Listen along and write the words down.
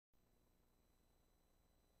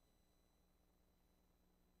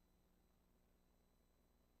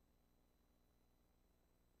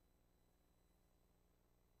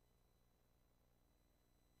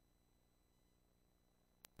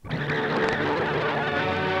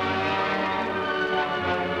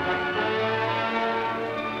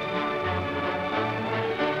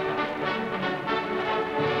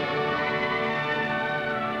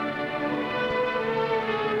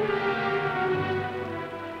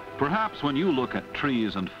Perhaps when you look at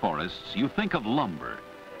trees and forests, you think of lumber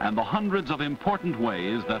and the hundreds of important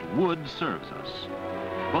ways that wood serves us.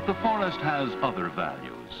 But the forest has other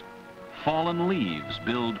values. Fallen leaves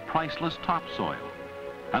build priceless topsoil,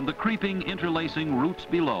 and the creeping, interlacing roots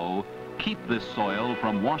below keep this soil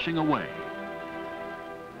from washing away.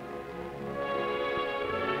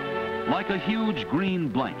 Like a huge green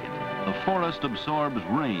blanket, the forest absorbs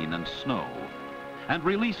rain and snow and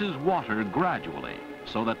releases water gradually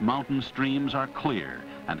so that mountain streams are clear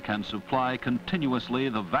and can supply continuously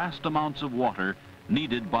the vast amounts of water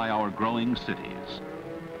needed by our growing cities.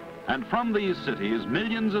 And from these cities,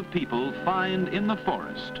 millions of people find in the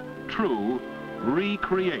forest true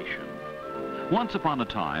recreation. Once upon a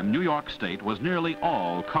time, New York State was nearly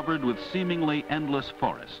all covered with seemingly endless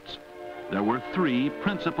forests. There were three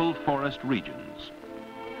principal forest regions.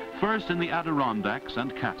 First, in the Adirondacks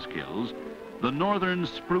and Catskills, the northern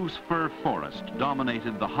spruce-fir forest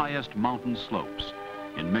dominated the highest mountain slopes,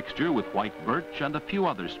 in mixture with white birch and a few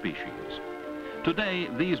other species. Today,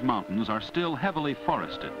 these mountains are still heavily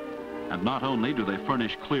forested, and not only do they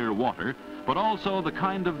furnish clear water, but also the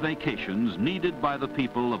kind of vacations needed by the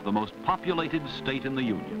people of the most populated state in the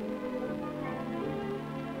Union.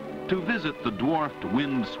 To visit the dwarfed,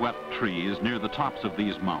 wind-swept trees near the tops of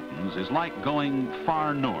these mountains is like going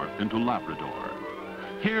far north into Labrador.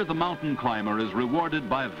 Here, the mountain climber is rewarded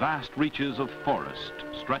by vast reaches of forest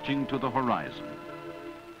stretching to the horizon.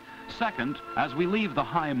 Second, as we leave the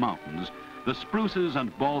high mountains, the spruces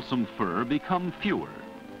and balsam fir become fewer.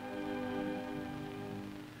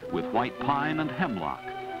 With white pine and hemlock,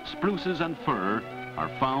 spruces and fir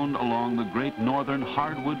are found along the great northern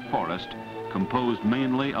hardwood forest composed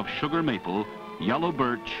mainly of sugar maple, yellow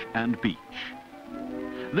birch, and beech.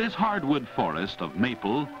 This hardwood forest of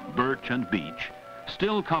maple, birch, and beech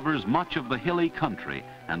still covers much of the hilly country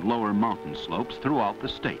and lower mountain slopes throughout the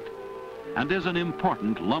state, and is an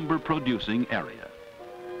important lumber-producing area.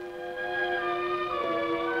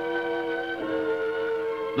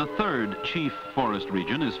 The third chief forest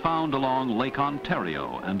region is found along Lake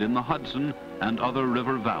Ontario and in the Hudson and other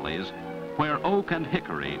river valleys, where oak and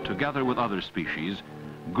hickory, together with other species,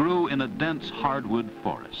 grew in a dense hardwood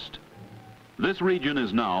forest. This region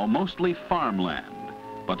is now mostly farmland,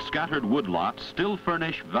 but scattered woodlots still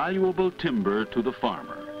furnish valuable timber to the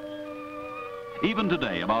farmer. Even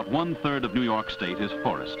today, about 1/3 of New York State is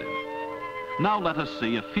forested. Now let us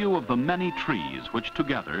see a few of the many trees which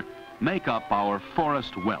together make up our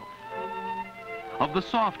forest wealth. Of the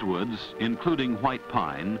softwoods, including white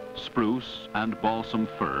pine, spruce, and balsam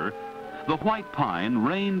fir, the white pine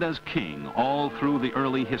reigned as king all through the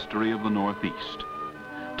early history of the Northeast.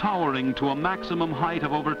 Towering to a maximum height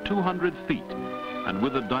of over 200 feet, and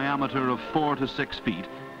with a diameter of 4 to 6 feet,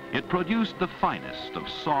 it produced the finest of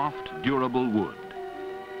soft, durable wood.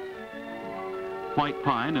 White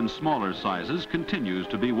pine in smaller sizes continues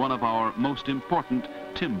to be one of our most important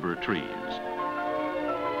timber trees.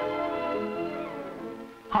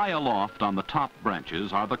 High aloft on the top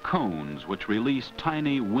branches are the cones which release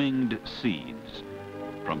tiny winged seeds.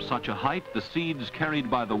 From such a height, the seeds carried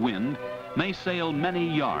by the wind may sail many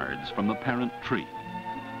yards from the parent tree.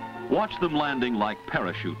 Watch them landing like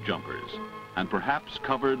parachute jumpers, and perhaps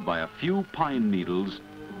covered by a few pine needles,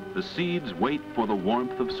 the seeds wait for the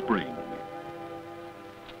warmth of spring.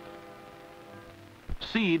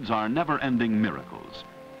 Seeds are never-ending miracles.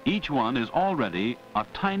 Each one is already a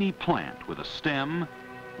tiny plant with a stem,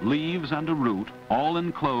 leaves, and a root, all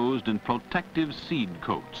enclosed in protective seed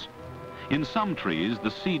coats. In some trees, the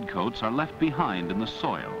seed coats are left behind in the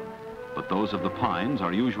soil, but those of the pines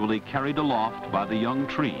are usually carried aloft by the young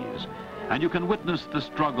trees, and you can witness the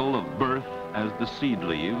struggle of birth as the seed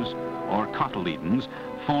leaves, or cotyledons,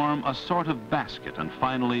 form a sort of basket and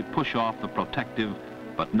finally push off the protective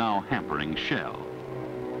but now hampering shell.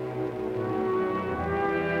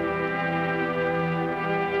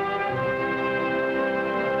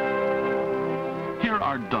 Here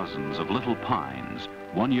are dozens of little pines,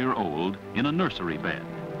 1 year old, in a nursery bed.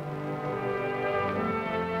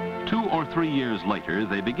 2 or 3 years later,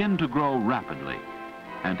 they begin to grow rapidly,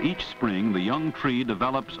 and each spring the young tree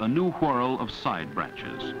develops a new whorl of side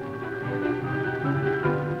branches.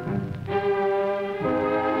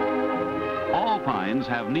 All pines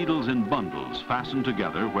have needles in bundles fastened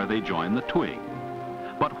together where they join the twig,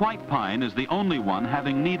 but white pine is the only one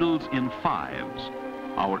having needles in fives.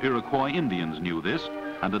 Our Iroquois Indians knew this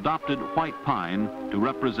and adopted white pine to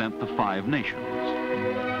represent the 5 nations.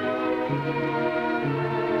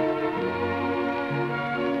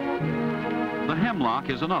 The hemlock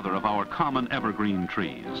is another of our common evergreen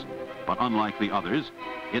trees, but unlike the others,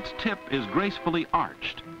 its tip is gracefully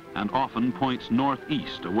arched, and often points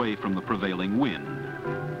northeast away from the prevailing wind.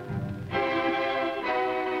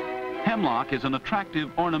 Hemlock is an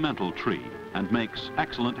attractive ornamental tree and makes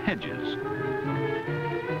excellent hedges.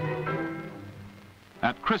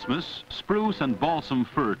 At Christmas, spruce and balsam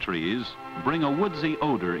fir trees bring a woodsy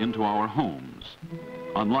odor into our homes.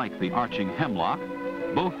 Unlike the arching hemlock,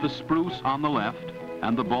 both the spruce on the left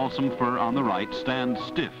and the balsam fir on the right stand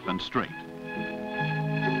stiff and straight.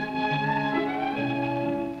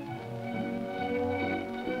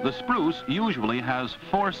 The spruce usually has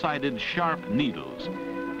four-sided sharp needles.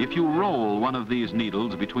 If you roll one of these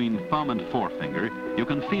needles between thumb and forefinger, you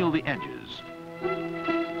can feel the edges.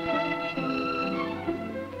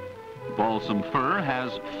 Balsam fir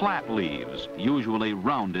has flat leaves, usually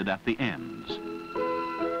rounded at the ends.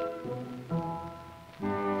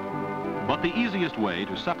 But the easiest way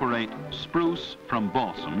to separate spruce from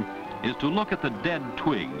balsam is to look at the dead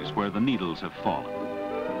twigs where the needles have fallen.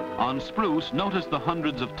 On spruce, notice the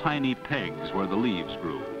hundreds of tiny pegs where the leaves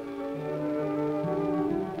grew.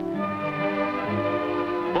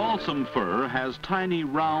 Balsam fir has tiny,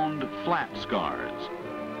 round, flat scars,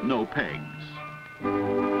 no pegs.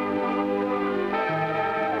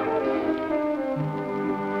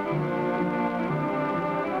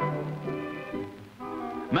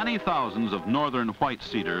 Many thousands of northern white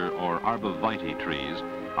cedar or arborvitae trees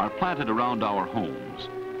are planted around our homes,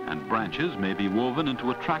 and branches may be woven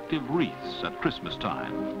into attractive wreaths at Christmas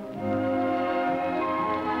time.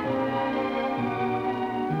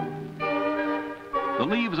 The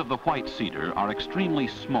leaves of the white cedar are extremely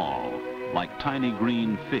small, like tiny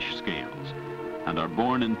green fish scales, and are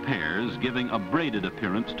borne in pairs, giving a braided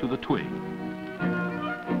appearance to the twig.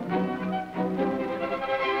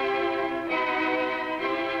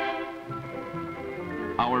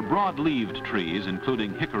 Our broad-leaved trees,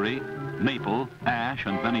 including hickory, maple, ash,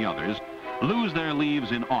 and many others, lose their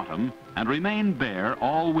leaves in autumn and remain bare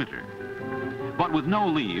all winter. But with no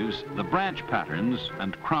leaves, the branch patterns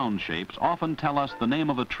and crown shapes often tell us the name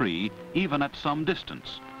of a tree, even at some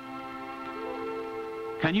distance.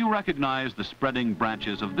 Can you recognize the spreading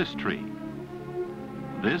branches of this tree?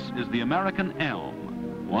 This is the American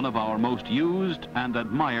elm, one of our most used and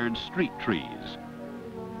admired street trees.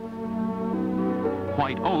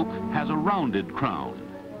 White oak has a rounded crown,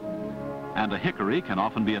 and a hickory can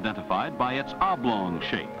often be identified by its oblong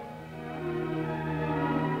shape.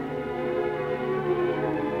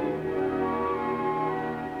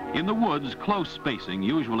 In the woods, close spacing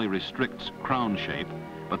usually restricts crown shape,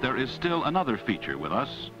 but there is still another feature with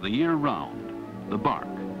us the year round, the bark.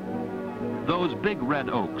 Those big red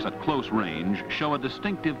oaks at close range show a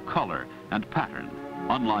distinctive color and pattern,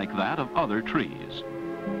 unlike that of other trees.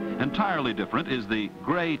 Entirely different is the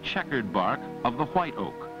gray checkered bark of the white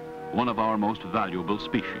oak, one of our most valuable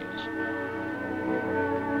species.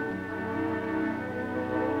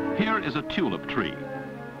 Here is a tulip tree.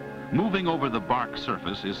 Moving over the bark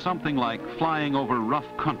surface is something like flying over rough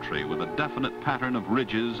country with a definite pattern of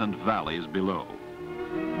ridges and valleys below.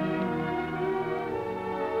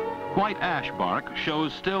 White ash bark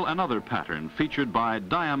shows still another pattern featured by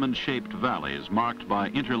diamond-shaped valleys marked by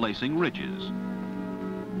interlacing ridges.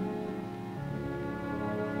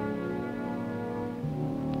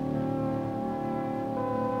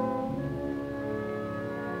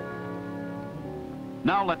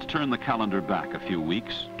 Now let's turn the calendar back a few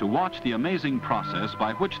weeks to watch the amazing process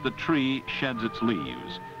by which the tree sheds its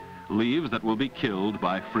leaves, leaves that will be killed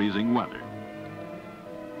by freezing weather.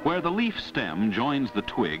 Where the leaf stem joins the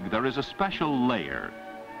twig, there is a special layer.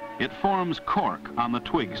 It forms cork on the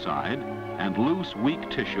twig side and loose, weak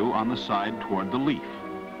tissue on the side toward the leaf.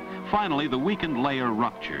 Finally, the weakened layer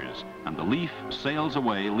ruptures and the leaf sails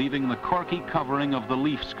away, leaving the corky covering of the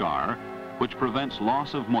leaf scar, which prevents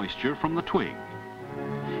loss of moisture from the twig.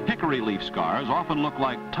 Hickory leaf scars often look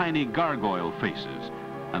like tiny gargoyle faces,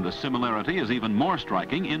 and the similarity is even more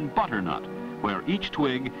striking in butternut, where each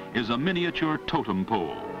twig is a miniature totem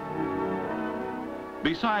pole.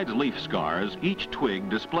 Besides leaf scars, each twig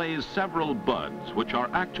displays several buds, which are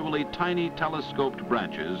actually tiny telescoped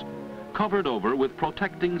branches covered over with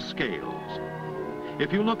protecting scales.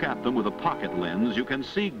 If you look at them with a pocket lens, you can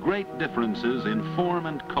see great differences in form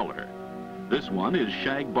and color. This one is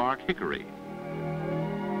shagbark hickory.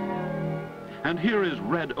 And here is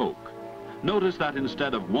red oak. Notice that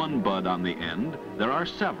instead of one bud on the end, there are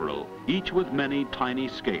several, each with many tiny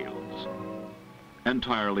scales.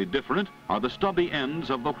 Entirely different are the stubby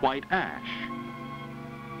ends of the white ash.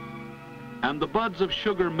 And the buds of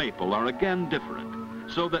sugar maple are again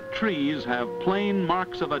different, so that trees have plain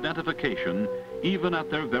marks of identification even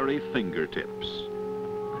at their very fingertips.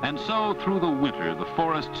 And so through the winter, the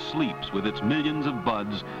forest sleeps with its millions of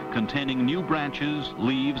buds containing new branches,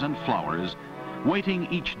 leaves, and flowers,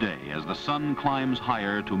 waiting each day as the sun climbs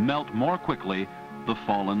higher to melt more quickly the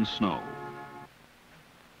fallen snow.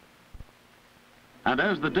 And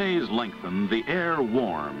as the days lengthen, the air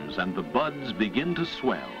warms and the buds begin to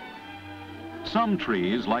swell. Some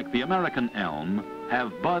trees, like the American elm,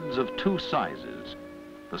 have buds of two sizes.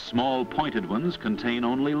 The small pointed ones contain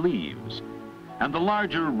only leaves, and the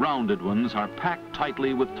larger rounded ones are packed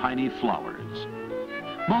tightly with tiny flowers.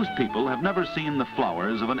 Most people have never seen the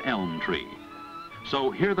flowers of an elm tree.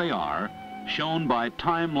 So here they are, shown by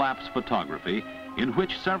time-lapse photography, in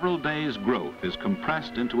which several days' growth is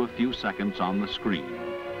compressed into a few seconds on the screen.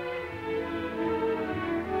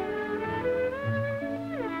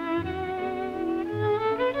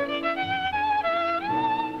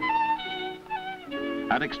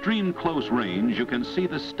 At extreme close range, you can see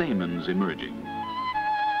the stamens emerging.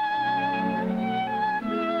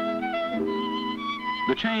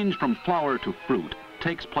 The change from flower to fruit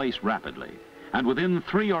takes place rapidly, and within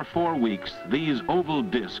 3 or 4 weeks, these oval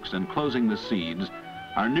discs enclosing the seeds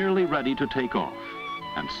are nearly ready to take off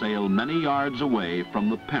and sail many yards away from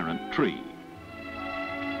the parent tree.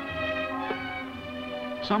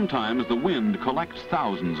 Sometimes the wind collects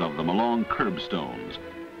thousands of them along curbstones,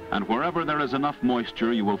 and wherever there is enough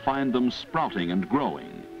moisture, you will find them sprouting and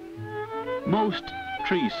growing. Most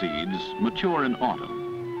tree seeds mature in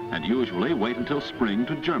autumn and usually wait until spring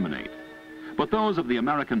to germinate. But those of the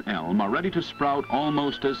American elm are ready to sprout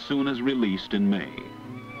almost as soon as released in May.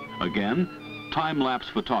 Again, time-lapse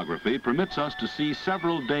photography permits us to see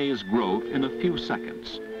several days' growth in a few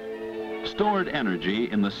seconds. Stored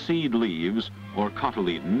energy in the seed leaves, or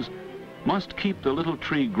cotyledons, must keep the little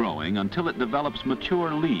tree growing until it develops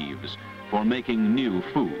mature leaves for making new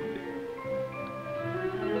food.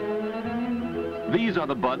 These are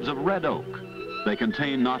the buds of red oak. They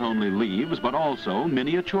contain not only leaves, but also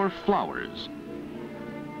miniature flowers.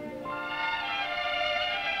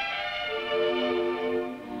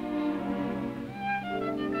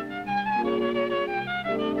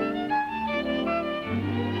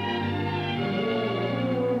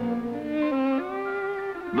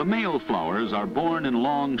 The male flowers are borne in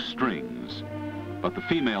long strings, but the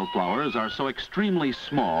female flowers are so extremely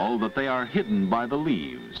small that they are hidden by the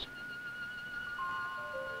leaves.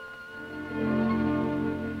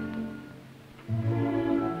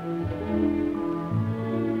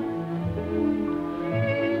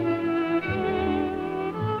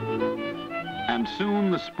 And soon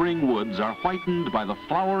the spring woods are whitened by the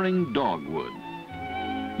flowering dogwood.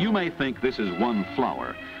 You may think this is one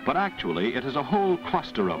flower, but actually it is a whole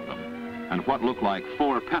cluster of them, and what look like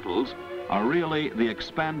 4 petals are really the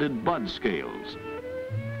expanded bud scales.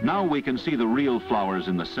 Now we can see the real flowers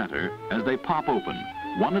in the center as they pop open,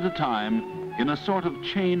 one at a time, in a sort of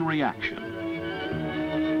chain reaction.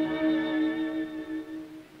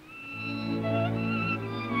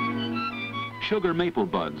 Sugar maple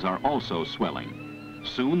buds are also swelling.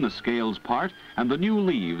 Soon the scales part and the new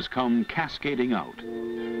leaves come cascading out.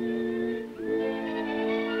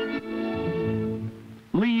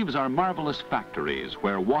 Leaves are marvelous factories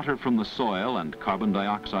where water from the soil and carbon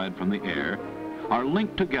dioxide from the air are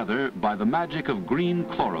linked together by the magic of green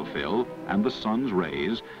chlorophyll and the sun's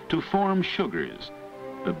rays to form sugars,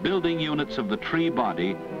 the building units of the tree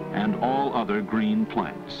body and all other green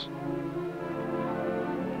plants.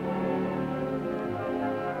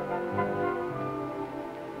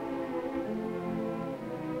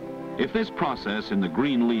 If this process in the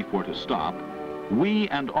green leaf were to stop, we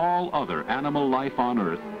and all other animal life on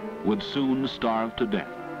Earth would soon starve to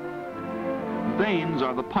death. Veins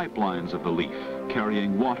are the pipelines of the leaf,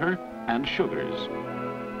 carrying water and sugars.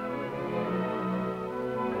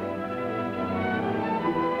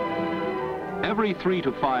 Every 3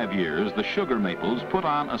 to 5 years, the sugar maples put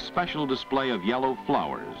on a special display of yellow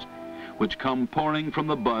flowers, which come pouring from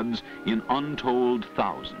the buds in untold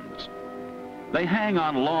thousands. They hang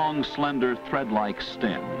on long, slender, thread-like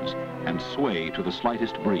stems and sway to the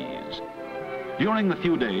slightest breeze. During the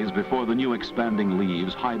few days before the new expanding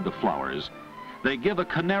leaves hide the flowers, they give a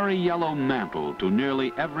canary yellow mantle to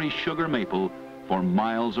nearly every sugar maple for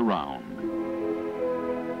miles around.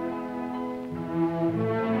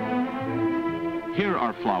 Here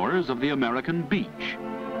are flowers of the American beech.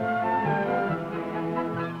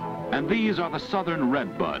 And these are the southern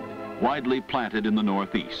redbud, widely planted in the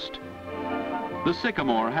Northeast. The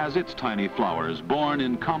sycamore has its tiny flowers borne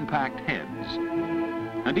in compact heads,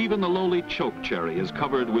 and even the lowly chokecherry is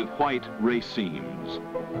covered with white racemes.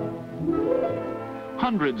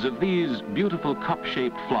 Hundreds of these beautiful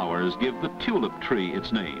cup-shaped flowers give the tulip tree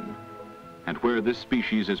its name, And where this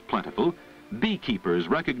species is plentiful, beekeepers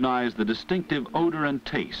recognize the distinctive odor and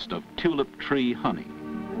taste of tulip tree honey.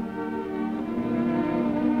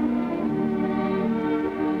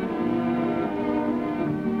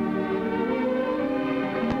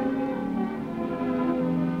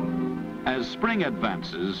 As spring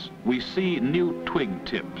advances, we see new twig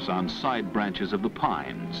tips on side branches of the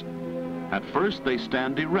pines. At first, they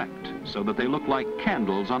stand erect so that they look like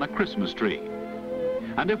candles on a Christmas tree.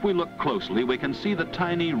 And if we look closely, we can see the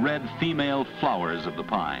tiny red female flowers of the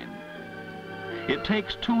pine. It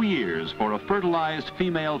takes 2 years for a fertilized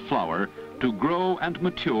female flower to grow and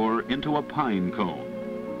mature into a pine cone.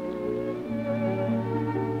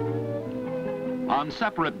 On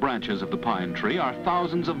separate branches of the pine tree are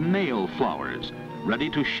thousands of male flowers, ready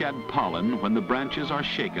to shed pollen when the branches are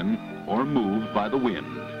shaken or moved by the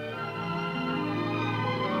wind.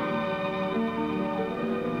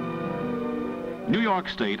 New York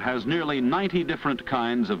State has nearly 90 different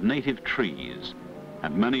kinds of native trees,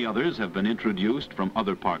 and many others have been introduced from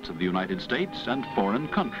other parts of the United States and foreign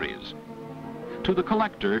countries. To the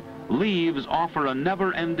collector, leaves offer a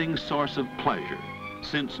never-ending source of pleasure,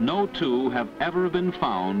 since no two have ever been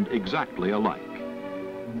found exactly alike.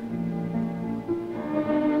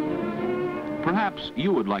 Perhaps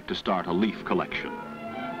you would like to start a leaf collection.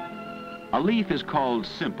 A leaf is called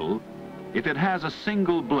simple if it has a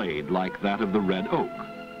single blade like that of the red oak,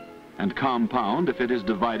 and compound if it is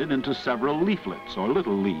divided into several leaflets or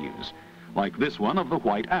little leaves, like this one of the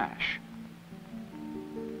white ash.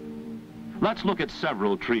 Let's look at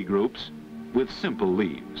several tree groups with simple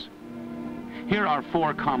leaves. Here are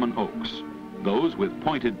 4 common oaks. Those with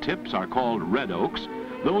pointed tips are called red oaks,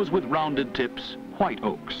 those with rounded tips, white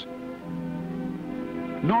oaks.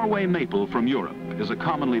 Norway maple from Europe is a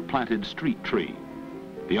commonly planted street tree.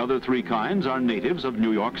 The other 3 kinds are natives of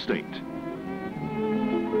New York State.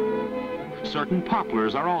 Certain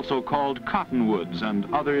poplars are also called cottonwoods and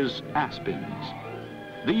others aspens.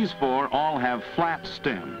 These 4 all have flat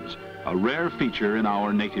stems, a rare feature in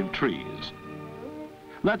our native trees.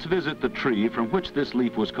 Let's visit the tree from which this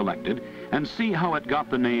leaf was collected and see how it got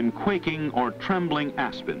the name quaking or trembling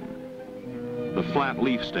aspen. The flat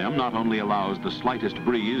leaf stem not only allows the slightest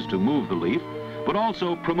breeze to move the leaf, but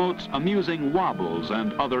also promotes amusing wobbles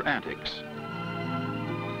and other antics.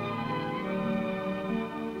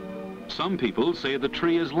 Some people say the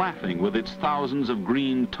tree is laughing with its thousands of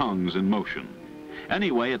green tongues in motion.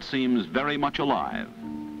 Anyway, it seems very much alive.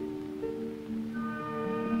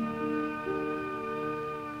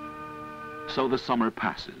 So the summer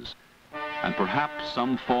passes, and perhaps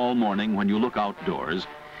some fall morning when you look outdoors,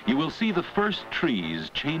 you will see the first trees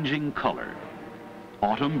changing color.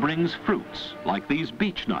 Autumn brings fruits like these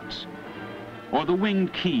beech nuts, or the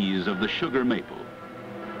winged keys of the sugar maple.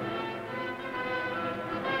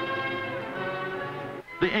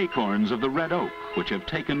 The acorns of the red oak, which have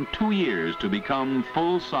taken 2 years to become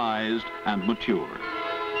full-sized and mature.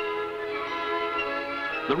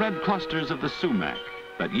 The red clusters of the sumac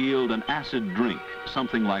that yield an acid drink,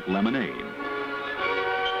 something like lemonade.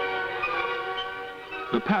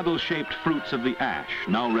 The paddle-shaped fruits of the ash,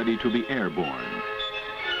 now ready to be airborne.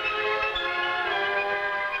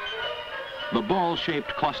 The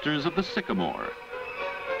ball-shaped clusters of the sycamore.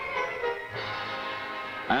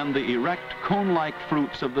 And the erect cone-like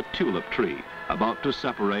fruits of the tulip tree, about to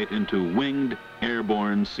separate into winged,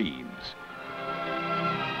 airborne seeds.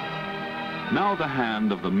 Now the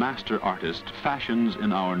hand of the master artist fashions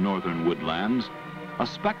in our northern woodlands a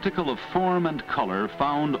spectacle of form and color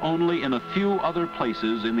found only in a few other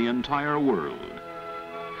places in the entire world.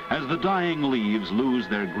 As the dying leaves lose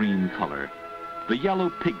their green color, the yellow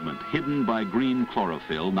pigment hidden by green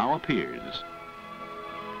chlorophyll now appears.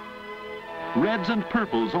 Reds and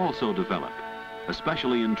purples also develop,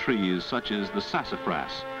 especially in trees such as the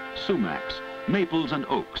sassafras, sumacs, maples and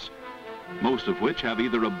oaks, most of which have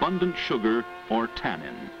either abundant sugar or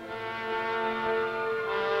tannin.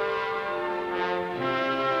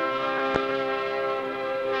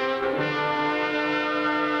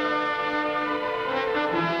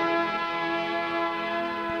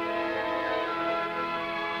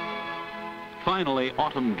 Finally,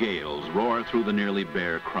 autumn gales roar through the nearly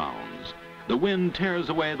bare crowns. The wind tears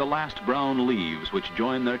away the last brown leaves which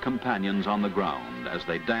join their companions on the ground as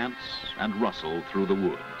they dance and rustle through the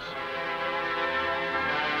woods.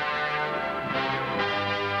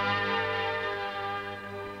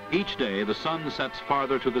 Each day, the sun sets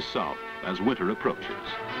farther to the south as winter approaches.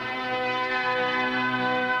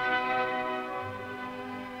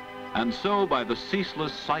 And so, by the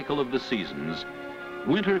ceaseless cycle of the seasons,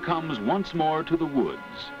 winter comes once more to the woods.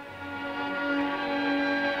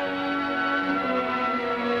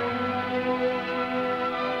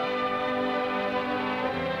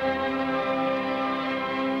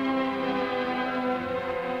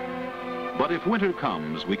 But if winter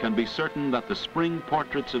comes, we can be certain that the spring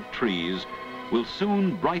portraits of trees will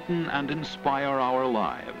soon brighten and inspire our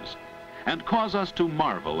lives and cause us to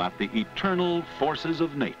marvel at the eternal forces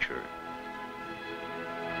of nature.